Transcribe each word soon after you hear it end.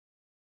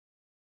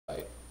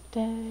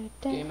Game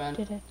man.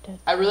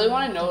 I really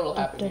want to know what'll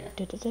happen here.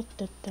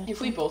 If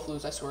we both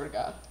lose, I swear to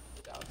God.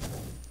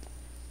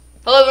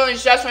 Hello everyone,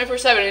 it's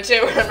Josh247 and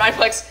today we're on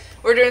Mineplex.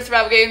 We're doing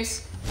survival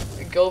games.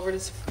 Go over to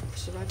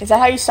survival. Is that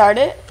how you start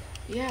it?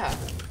 Yeah.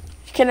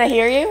 Can I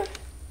hear you?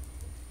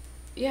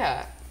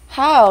 Yeah.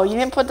 How? You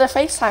didn't put the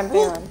FaceTime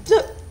thing on.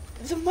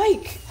 The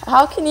mic.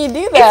 How can you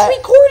do that? It's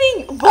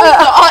recording.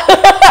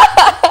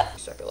 What?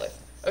 Suck at life.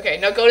 Okay,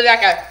 now go to that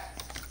guy.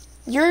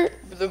 You're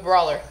the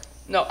brawler.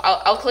 No,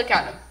 I'll click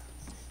on him.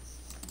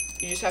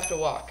 You just have to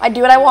walk. I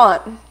do what I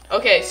want.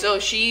 Okay, so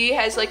she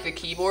has like the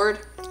keyboard.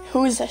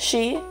 Who's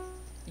she?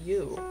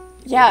 You.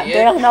 Yeah, idiot.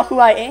 they don't know who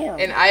I am.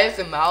 And I have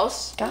the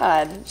mouse.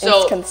 God,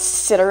 So it's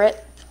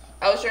considerate.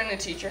 I was trying to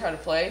teach her how to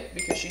play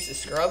because she's a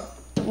scrub.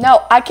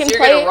 No, I can so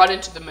play. You're gonna run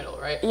into the middle,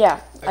 right? Yeah,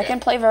 okay. I can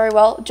play very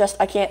well. Just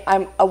I can't.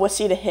 I'm a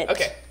wussy to hit.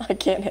 Okay. I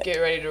can't hit. Get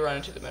ready to run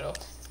into the middle.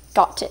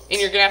 Got it. And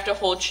you're gonna have to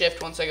hold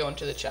shift once I go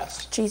into the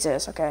chest.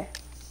 Jesus. Okay.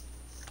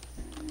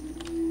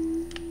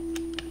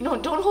 No,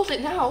 don't hold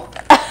it now.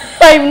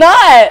 I'm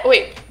not.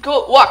 Wait,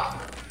 go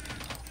walk.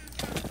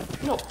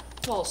 No,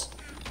 balls.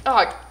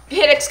 Oh,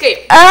 hit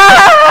escape.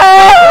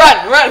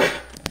 Ah! Run.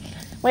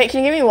 Wait,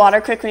 can you give me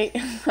water quickly?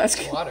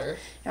 Water?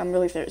 I'm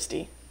really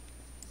thirsty.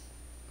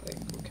 Like,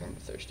 I'm kind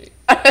of thirsty.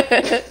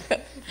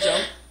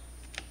 Jump.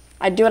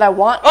 I do what I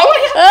want. Oh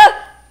my God!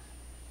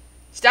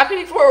 Stop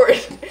hitting forward.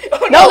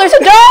 Oh, no, there's a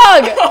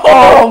dog!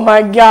 Oh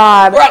my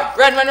God.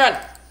 Run.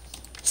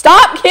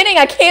 Stop hitting,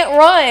 I can't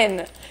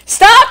run.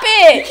 Stop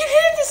it! You can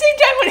hit at the same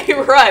time when you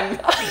run.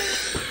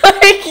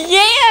 I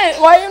can't.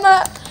 Why am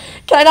I?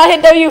 Can I not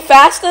hit W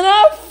fast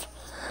enough?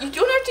 You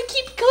don't have to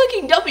keep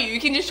clicking W. You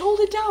can just hold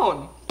it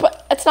down.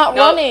 But it's not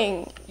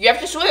running. You have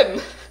to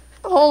swim.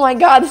 Oh my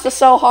God, this is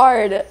so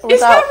hard. It's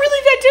not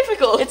really that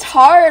difficult. It's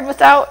hard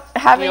without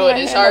having. You know what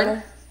is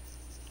hard?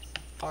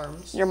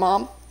 Arms. Your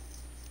mom.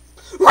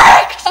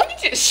 Rex!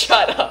 Just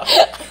shut up.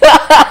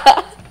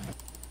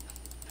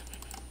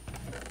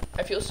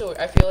 I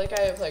feel like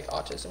I have like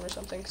autism or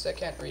something because I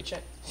can't reach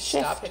it.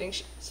 Shift.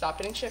 Stop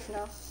hitting shift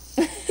now.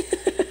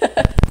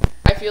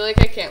 I feel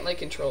like I can't like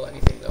control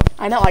anything though.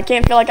 I know. I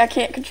can't feel like I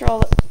can't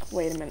control it.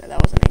 Wait a minute.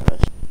 That wasn't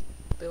English.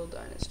 Bill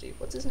Dynasty.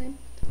 What's his name?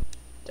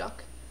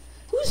 Duck.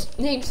 Who's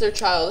names their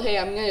child? Hey,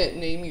 I'm gonna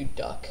name you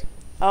Duck.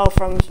 Oh,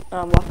 from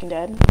Walking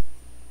Dead.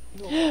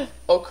 No.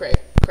 Oh, crap.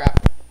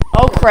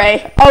 Oh,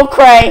 cray. Oh,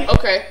 cray.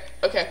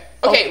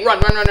 Okay,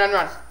 run.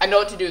 I know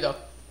what to do, though.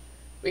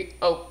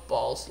 Oh,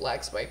 balls.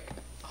 Lag spike.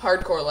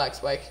 Hardcore lag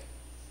spike.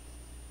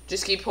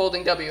 Just keep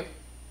holding W.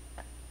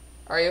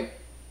 Are you?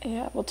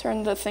 Yeah, we'll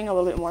turn the thing a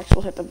little bit more so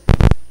we'll hit the...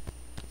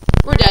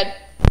 We're dead.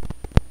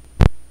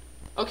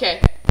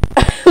 Okay.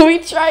 We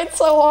tried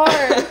so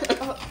hard.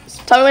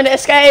 Tell me when to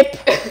escape.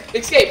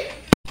 Escape.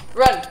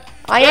 Run.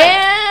 I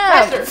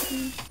am. Faster.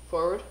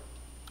 Forward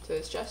to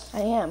his chest.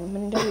 I am. I'm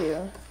in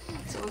W.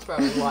 Someone's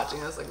probably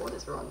watching. I was like, what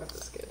is wrong with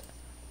this kid?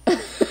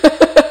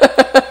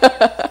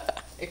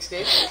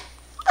 Escape.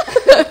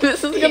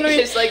 This is gonna be. He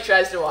just like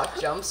tries to walk,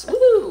 jumps.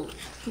 Woo!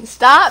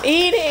 Stop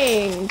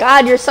eating.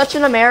 God, you're such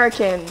an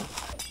American.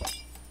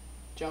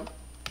 Jump.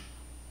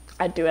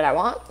 I do what I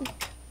want.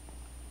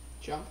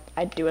 Jump.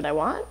 I do what I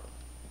want.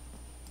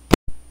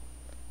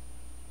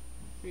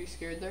 Are you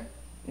scared there?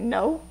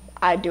 No,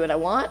 I do what I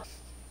want.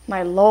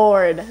 My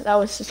Lord, that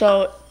was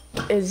so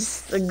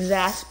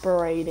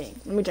exasperating.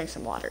 Let me drink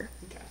some water.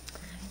 Okay.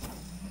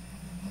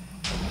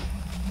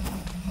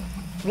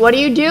 What are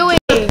you doing?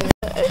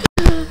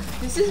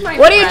 This is my.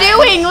 What are you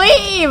doing?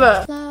 Leave!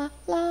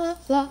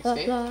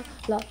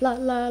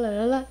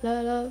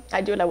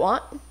 I do what I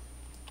want.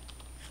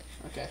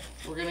 Okay,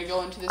 we're gonna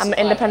go into this. I'm an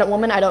independent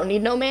woman. I don't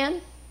need no man.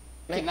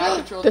 Cannot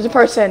control. There's a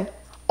person.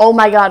 Oh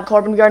my God,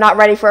 Corbin, we are not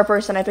ready for a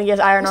person. I think he has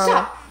iron armor.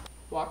 Stop.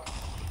 Walk.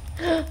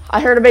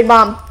 I heard a big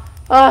bomb.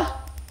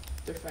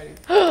 They're fighting.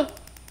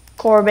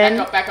 Corbin.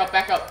 Back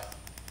up.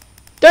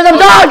 There's a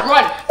dog!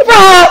 Run!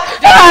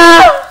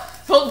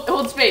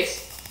 Hold space.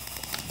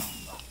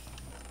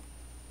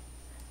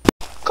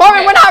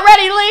 Corbin, Okay. we're not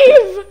ready.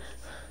 Leave!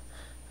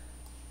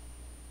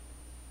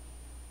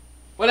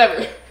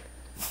 Whatever.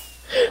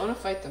 I want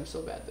to fight them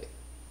so badly.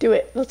 Do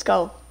it. Let's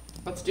go.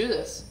 Let's do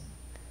this.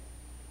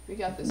 We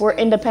got this. We're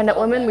independent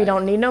women. We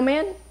don't need no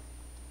man.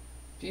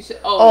 You say,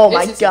 Oh this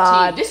my is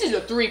God. A team. This is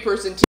a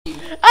 3-person team.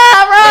 Run!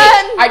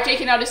 Wait, I've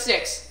taken out a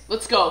 6.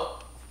 Let's go.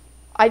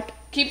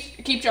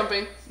 Keep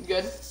jumping.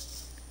 Good.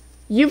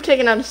 You've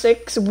taken out a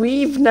 6.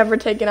 We've never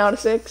taken out a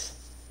 6.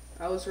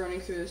 I was running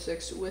through the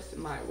 6 with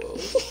my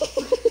woes.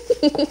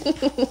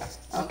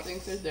 I don't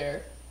think they're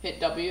there. Hit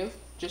W.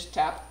 Just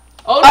tap.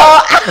 Oh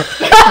no!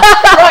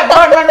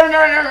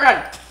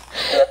 Run!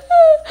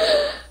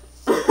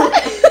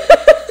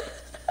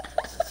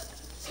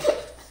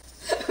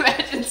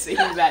 Imagine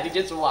seeing that. He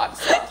just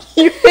walks off.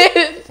 You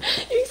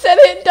said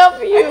hit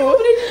W. I know,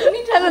 but I didn't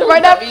need to And then hold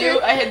right after W.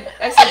 I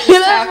said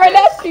just tap right it.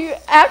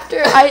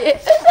 after I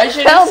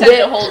should have said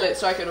to hold it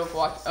so I could have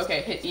walked.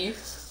 Okay, hit E.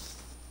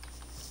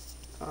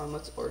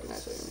 Let's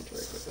organize our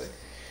inventory quickly.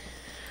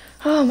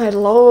 Oh my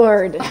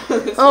Lord.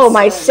 Oh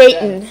my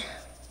Satan.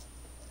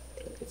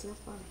 It's not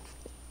fun.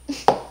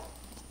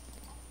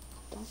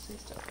 Don't say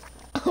stuff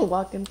like that.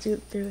 Walking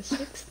through the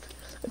 6th.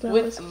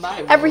 With my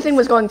Everything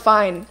was going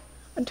fine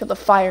until the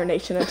Fire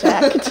Nation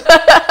attacked.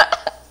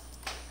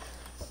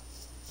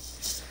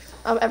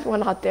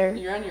 Everyone out there.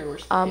 You're on your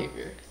worst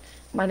behavior.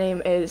 My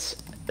name is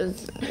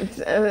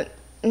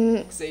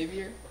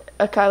Xavier.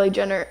 Kylie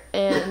Jenner,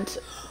 and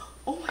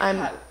Oh my I'm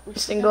God.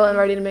 single and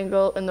ready to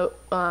mingle in the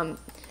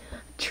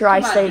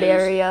tri-state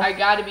area. I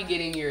gotta be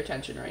getting your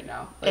attention right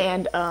now. Like,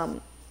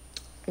 And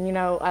you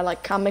know, I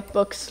like comic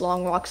books,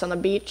 long walks on the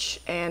beach,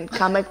 and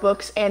comic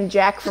books. And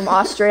Jack from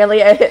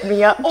Australia hit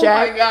me up. oh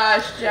Jack. my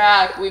gosh,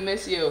 Jack, we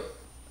miss you.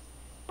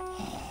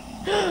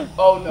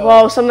 Oh no.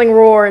 Whoa! Something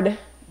roared.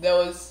 That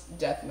was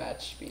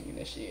deathmatch being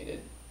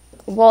initiated.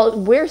 Well,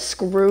 we're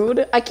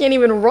screwed. I can't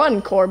even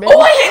run, Corbin. Oh,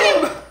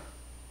 I hit him!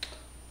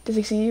 Does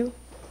he see you?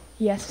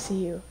 He has to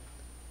see you.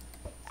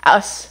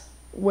 Us.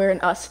 We're an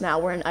us now.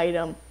 We're an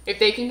item. If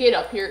they can get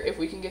up here, if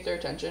we can get their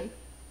attention,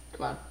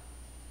 come on.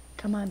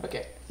 Come on.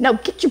 Okay. No,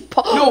 get your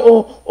paw.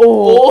 No.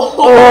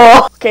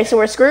 Oh. Okay, so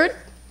we're screwed?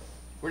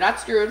 We're not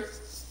screwed.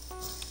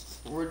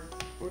 We're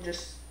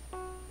just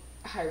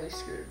highly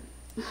screwed.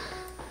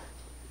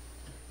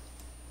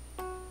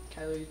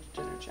 Kylie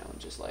Jenner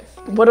challenges life.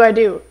 What do I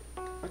do?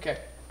 Okay,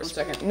 1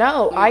 second.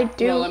 No, I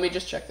do. No, let me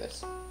just check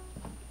this.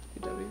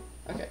 W.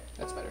 Okay,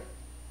 that's better.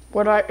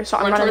 What do I? So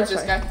I'm Run running towards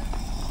this this way.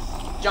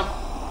 guy. Jump.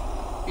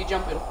 Be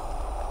jumping.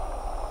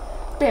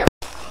 Bam.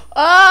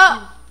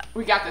 Ah!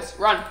 We got this.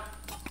 Run.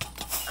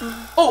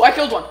 Oh, I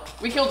killed one.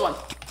 We killed one.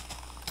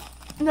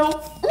 No.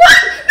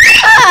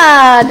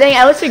 Ah! Dang,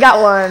 at least we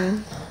got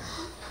one.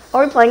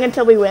 Are we playing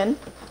until we win?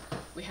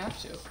 We have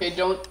to. Okay,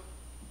 don't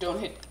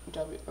hit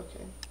W.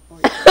 Okay.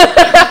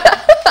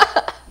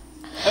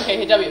 Okay,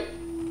 hit W.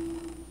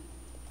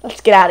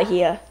 Let's get out of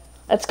here.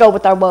 Let's go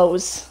with our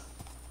woes.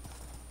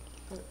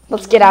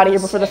 Let's get out of here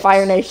before the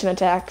Fire Nation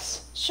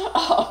attacks. Shut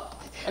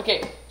up.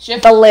 Okay,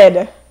 shift. The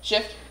lid.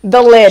 Shift.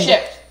 The lid.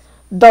 Shift.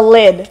 The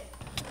lid.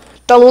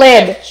 The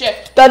lid.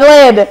 Shift. The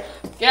lid.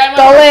 Get out of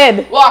The my way.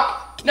 lid.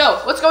 Walk. No,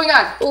 what's going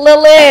on? The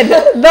lid.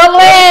 The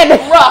lid.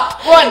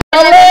 Rock. Run. The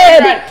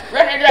lid.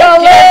 Run. The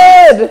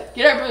lid.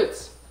 Get our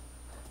boots.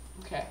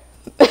 Okay.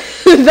 The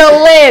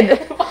lid.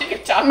 What are you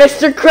talking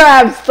Mr.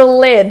 Krabs, the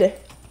lid. Did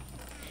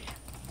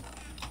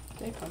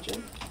I punch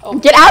him? Oh.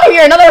 Get out of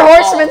here. Another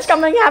horseman's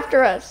coming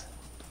after us.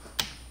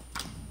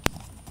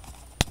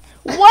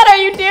 What are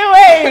you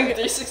doing?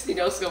 360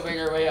 no scoping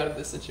our way out of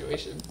this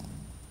situation.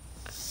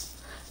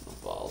 Oh,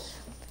 balls.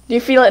 Do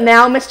you feel it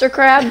now, Mr.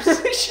 Krabs?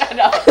 Shut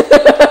up.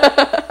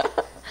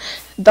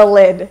 The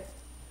lid.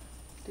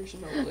 There's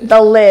no lid.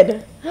 The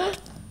lid.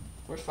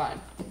 We're fine.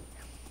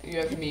 You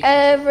have me.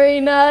 Every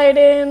night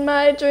in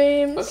my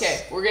dreams.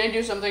 Okay, we're gonna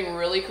do something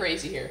really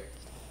crazy here.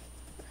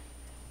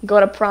 Go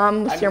to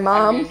prom with your I'm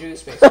mom. gonna do the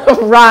space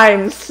bar.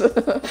 Rhymes.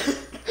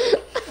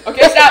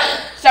 Okay, stop.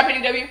 Stop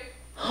hitting W.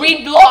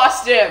 We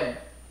lost him.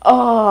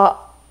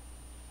 Oh,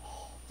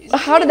 Isn't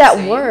how did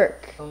insane? that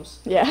work? Thumbs.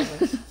 Yeah.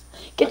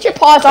 Get your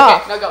paws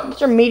off. now go.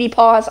 Get your meaty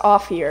paws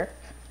off here.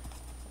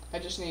 I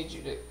just need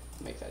you to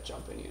make that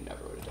jump, and you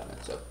never would have done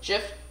it. So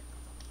shift.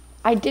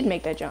 I did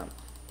make that jump.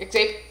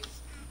 Escape.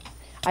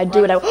 I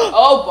do it.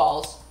 Oh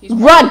balls. He's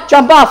Run!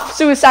 Jump off!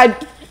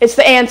 Suicide. It's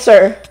the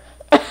answer.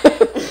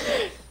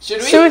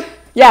 Should we?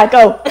 Yeah,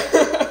 go.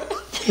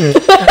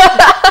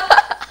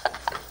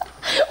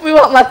 We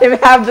won't let him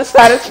have the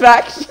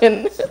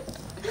satisfaction.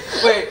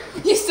 Wait,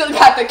 he still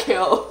got the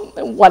kill.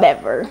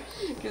 Whatever.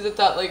 Because it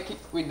thought like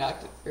he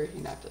knocked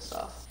us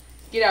off.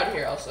 Get out of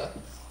here, Elsa.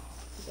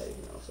 Is that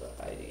even Elsa?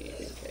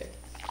 Okay.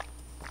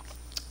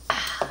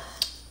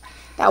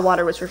 That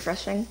water was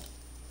refreshing.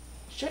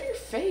 Shut your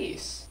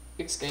face.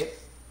 Escape.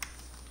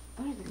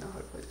 I don't even know how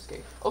to play this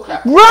game. Oh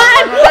crap. Run! Oh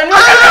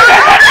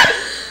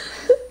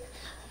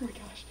my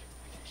gosh.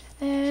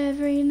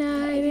 Every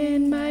night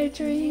in my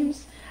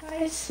dreams,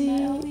 I see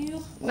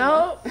you.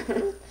 No,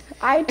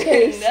 I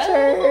taste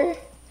her.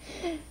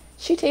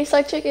 She tastes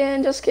like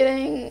chicken. Just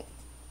kidding.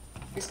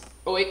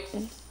 Oh wait.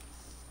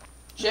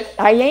 Shift.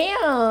 I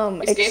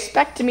am. Escape.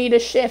 Expect me to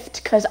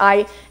shift because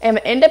I am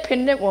an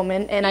independent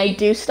woman and I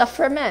do stuff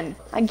for men.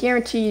 I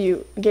guarantee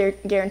you. I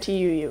guarantee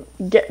you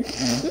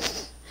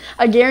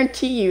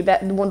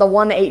that the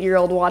 1 to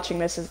 8-year-old watching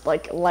this is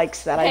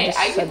likes that. Hey, I just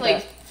I said get like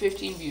that.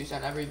 15 views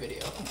on every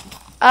video.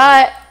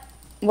 What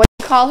do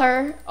you call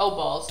her? Oh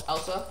balls,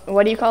 Elsa.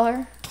 What do you call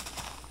her?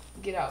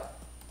 Get out.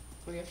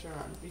 We have to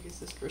run because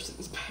this person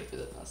is better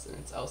than us, and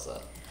it's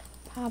Elsa.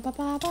 Ba, ba,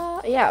 ba,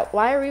 ba. Yeah,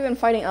 why are we even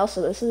fighting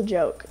Elsa? This is a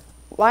joke.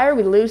 Why are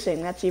we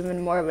losing? That's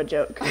even more of a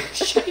joke.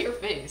 Shut your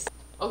face.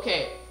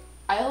 Okay,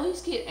 I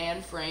always get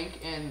Anne Frank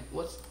and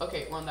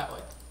run that way.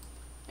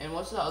 And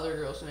what's the other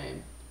girl's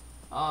name?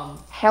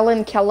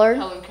 Helen Keller.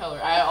 Helen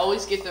Keller. I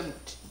always get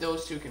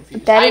those two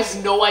confused. That I is-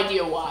 have no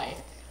idea why.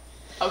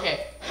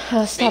 Okay.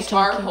 Stop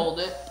Spacebar, talking. hold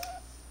it.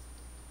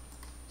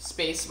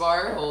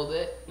 Spacebar, hold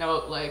it.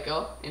 No, let it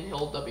go, and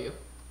hold W.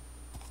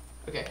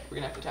 Okay, we're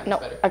gonna have to time No,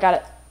 this better. I got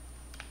it.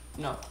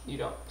 No, you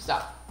don't.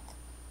 Stop.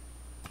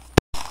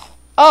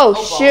 Oh,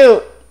 balls.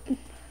 shoot.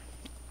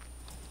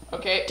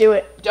 Okay. Do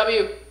it.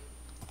 W.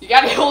 You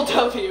gotta hold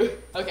W.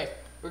 Okay,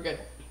 we're good.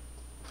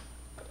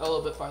 A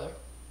little bit farther.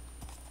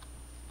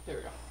 There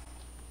we go.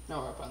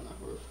 Now we're up on the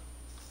roof.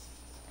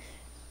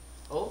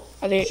 Oh,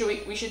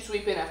 we should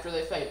sweep in after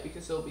they fight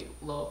because they'll be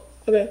low.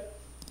 Okay.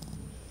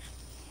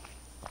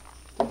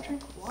 Don't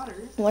drink water.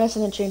 What is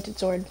an enchanted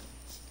sword?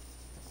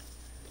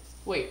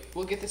 Wait,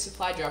 we'll get the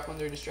supply drop when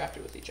they're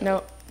distracted with each other.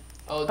 No.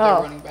 Oh, they're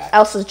running back.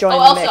 Elsa's joining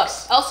the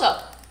mix.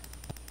 Elsa!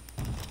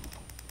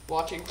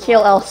 Watching.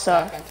 Kill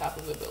Elsa. Back on top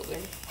of the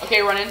building.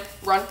 Okay, run in.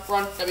 Run.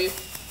 W.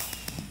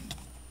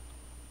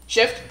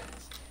 Shift.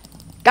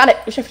 Got it.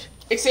 Shift.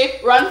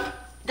 Escape. Run.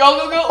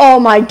 Go. Oh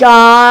my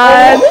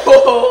god.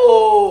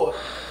 Oh.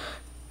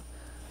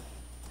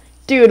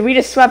 Dude, we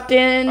just swept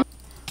in.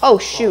 Oh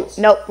shoot. Balls.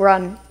 Nope,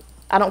 run.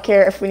 I don't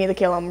care if we need to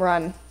kill him.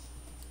 Run.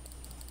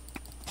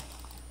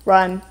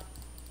 Run.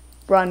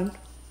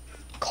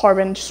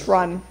 Carbon, just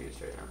run.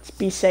 Just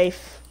be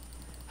safe.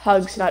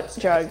 Hugs, not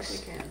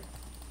drugs.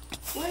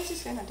 Why is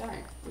this guy not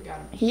dying? We got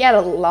him. He had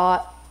a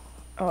lot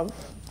of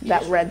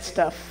that red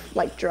stuff,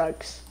 like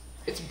drugs.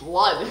 It's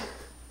blood.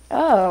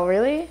 Oh,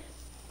 really?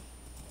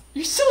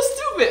 You're so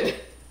stupid.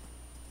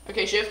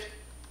 Okay, shift.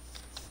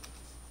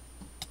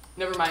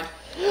 Never mind.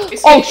 Escape,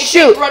 oh,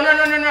 shoot. Run.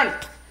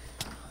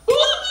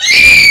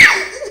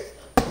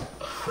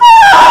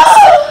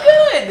 So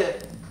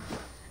good.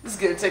 This is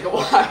going to take a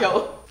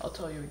while. I'll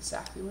tell you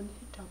exactly when to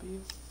hit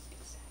W.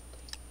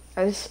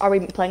 Exactly. Are we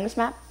playing this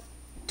map?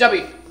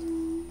 W.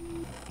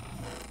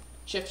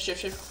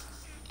 Shift.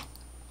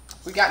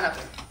 We got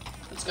nothing.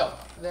 Let's go.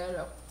 They had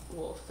a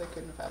wolf. They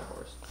couldn't have had a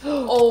horse.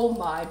 Oh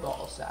my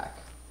ball sack.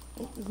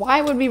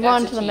 Why would we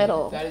run to the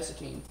middle? That is a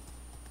team.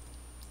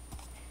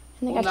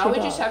 Well, now we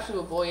just have to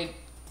avoid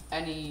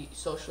any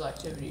social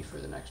activity for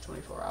the next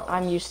 24 hours.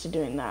 I'm used to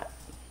doing that.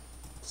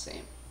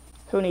 Same.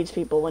 Who needs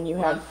people when you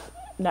have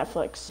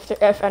Netflix?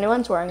 If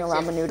anyone's wearing a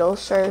ramen noodle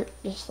shirt,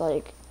 just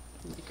like,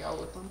 make out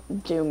with them.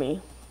 Do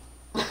me.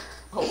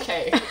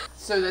 Okay.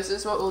 So this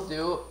is what we'll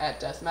do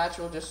at deathmatch.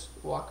 We'll just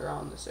walk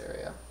around this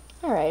area.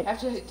 All right. I have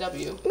to hit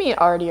W. Me and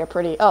Artie are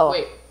pretty. Oh.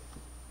 Wait.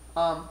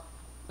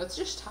 Let's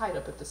just tie it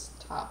up at the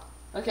top.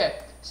 Okay.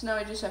 So now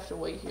I just have to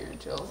wait here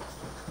until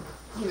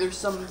either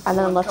some. And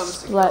then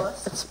let's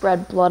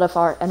spread blood of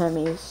our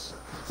enemies,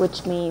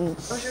 which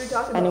means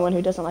anyone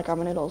who doesn't like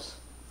ramen noodles.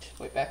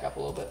 Wait, back up a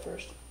little bit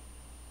first.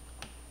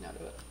 Now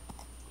do it.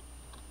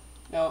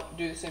 No,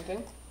 do the same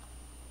thing.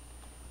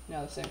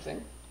 Now the same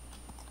thing.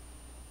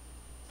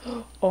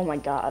 Oh my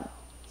god.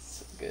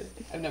 So good.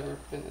 I've never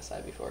been this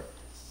high before.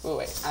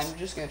 Wait, I'm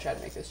just gonna try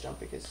to make this jump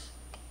because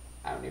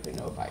I don't even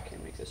know if I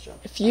can make this jump.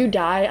 If you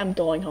die, I'm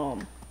going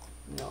home.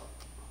 No.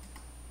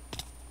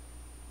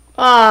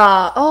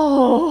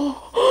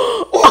 Oh.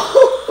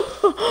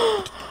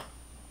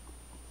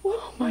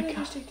 Oh my god. Why did I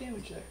just take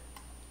damage there?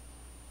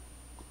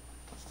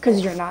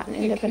 Because you're not an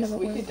independent.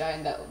 We could die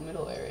in that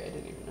middle area. I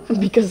didn't even know that.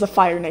 Because the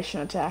Fire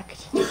Nation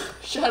attacked.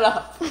 Shut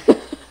up.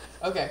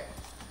 Okay.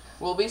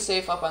 We'll be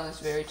safe up on this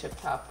very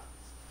tip-top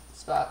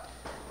spot.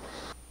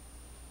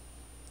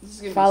 This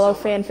is gonna Follow be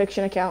so fan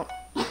fiction account.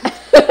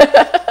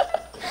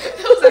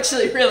 That was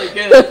actually really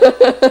good.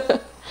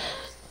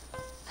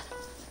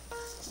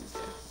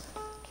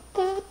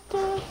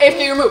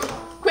 AFK remove.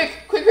 Quick.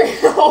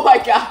 Oh my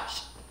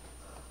gosh.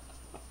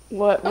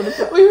 What is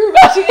that? We were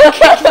about to get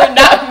kicked for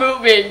not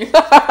moving.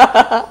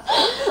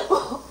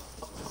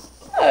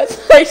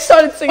 I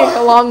started singing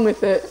along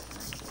with it.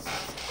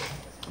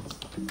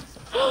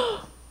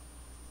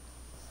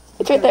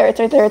 It's right there. It's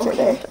right there.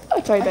 I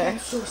got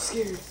so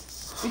scared.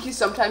 Because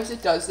sometimes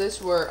it does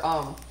this where,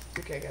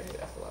 okay, I gotta hit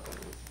F11.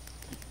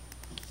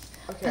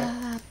 Okay.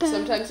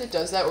 Sometimes it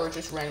does that where it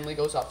just randomly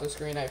goes off the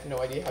screen. I have no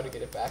idea how to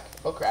get it back.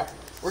 Oh crap.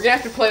 We're gonna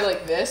have to play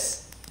like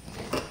this.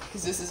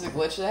 Because this is a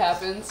glitch that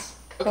happens.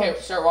 Okay,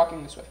 start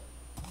walking this way.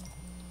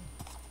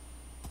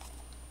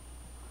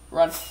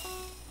 Run.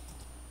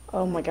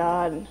 Oh my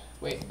god.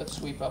 Wait, let's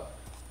sweep up.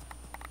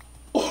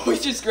 Oh, we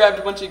just grabbed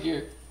a bunch of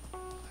gear.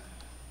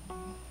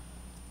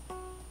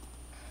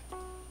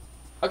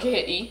 Okay,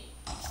 hit E.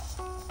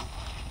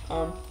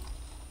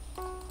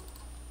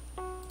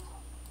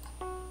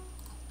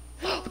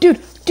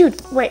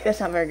 Dude, wait, that's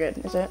not very good,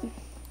 is it?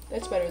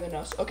 That's better than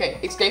us. Okay,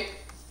 escape.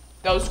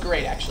 That was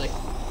great, actually.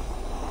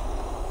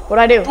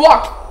 What'd I do?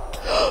 Block!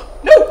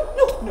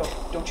 No,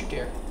 don't you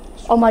dare.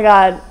 Oh my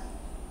god.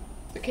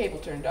 The cable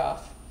turned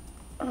off.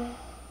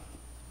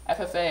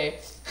 FFA.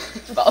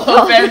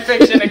 Follow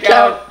fanfiction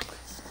account.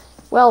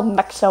 Well,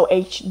 Mexo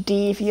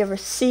HD, if you ever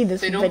see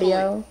this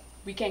video.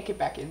 We can't get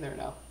back in there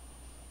now.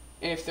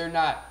 And if they're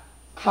not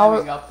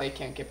climbing up, they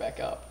can't get back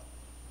up.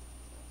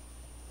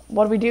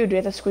 What do we do? Do we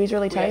have to squeeze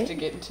really tight? We have to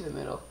get into the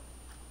middle.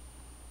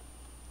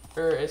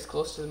 Or as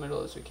close to the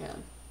middle as we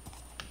can.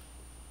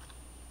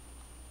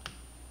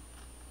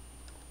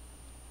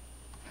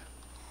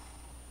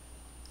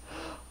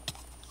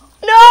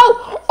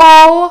 No!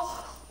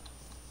 Oh!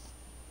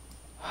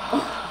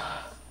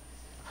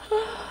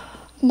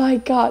 My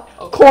god.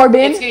 Okay.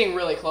 Corbin? It's getting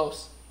really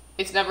close.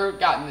 It's never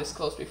gotten this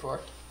close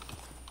before.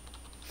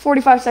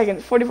 45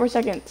 seconds. 44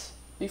 seconds.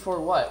 Before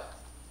what?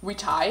 We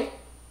tie?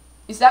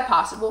 Is that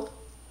possible?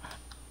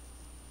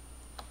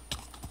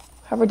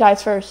 Whoever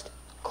dies first.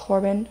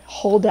 Corbin,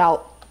 hold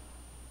out.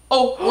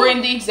 Oh, we're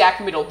in the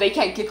exact middle. They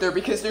can't get there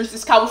because there's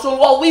this cobblestone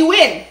wall. We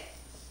win!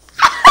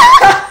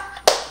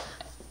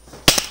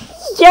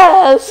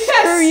 Yes!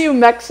 Screw you,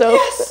 Mexo.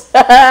 Yes!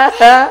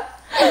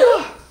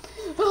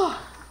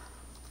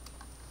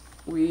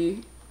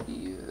 We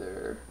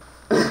either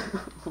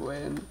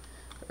win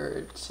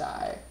or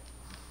tie.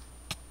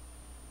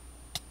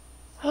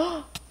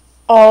 Oh.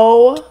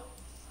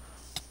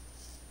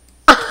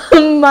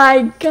 Oh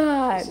my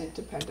god. Does it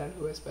depend on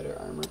who has better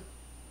armor?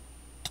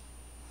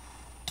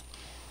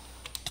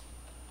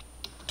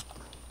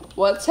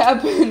 What's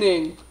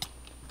happening?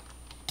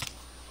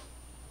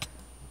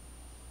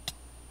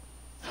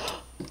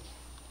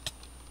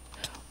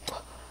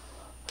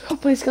 Oh,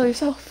 please kill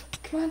yourself.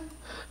 Come on.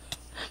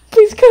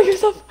 Please kill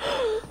yourself.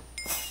 I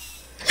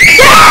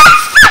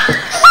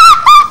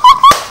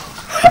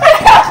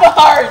have a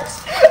heart.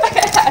 I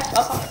have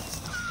a heart.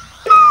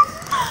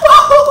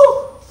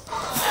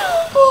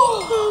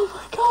 Oh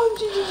my god,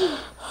 GG.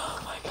 Oh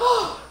my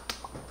god.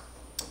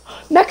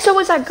 Mexo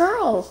was that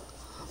girl.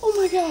 Oh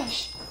my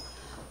gosh.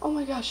 Oh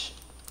my gosh.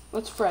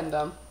 Let's friend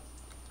them.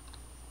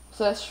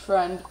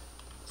 /friend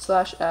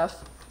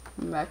 /F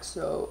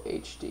Mexo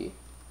HD.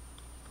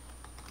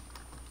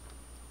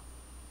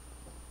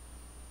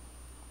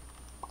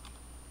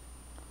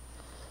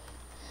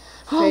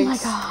 Oh my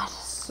god.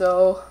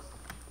 So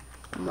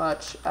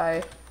much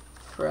I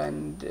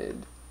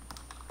friended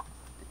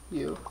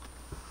you.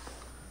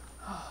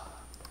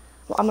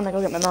 Well, I'm gonna go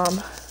get my mom.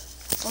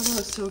 Oh, that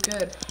was so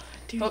good.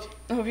 Dude.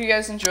 I hope you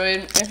guys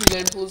enjoyed. If you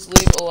did, please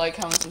leave a like,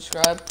 comment,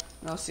 subscribe.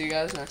 And I'll see you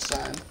guys next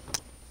time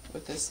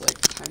with this like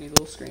tiny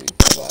little screen.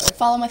 Bye-bye.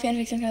 Follow my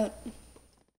fanfiction account.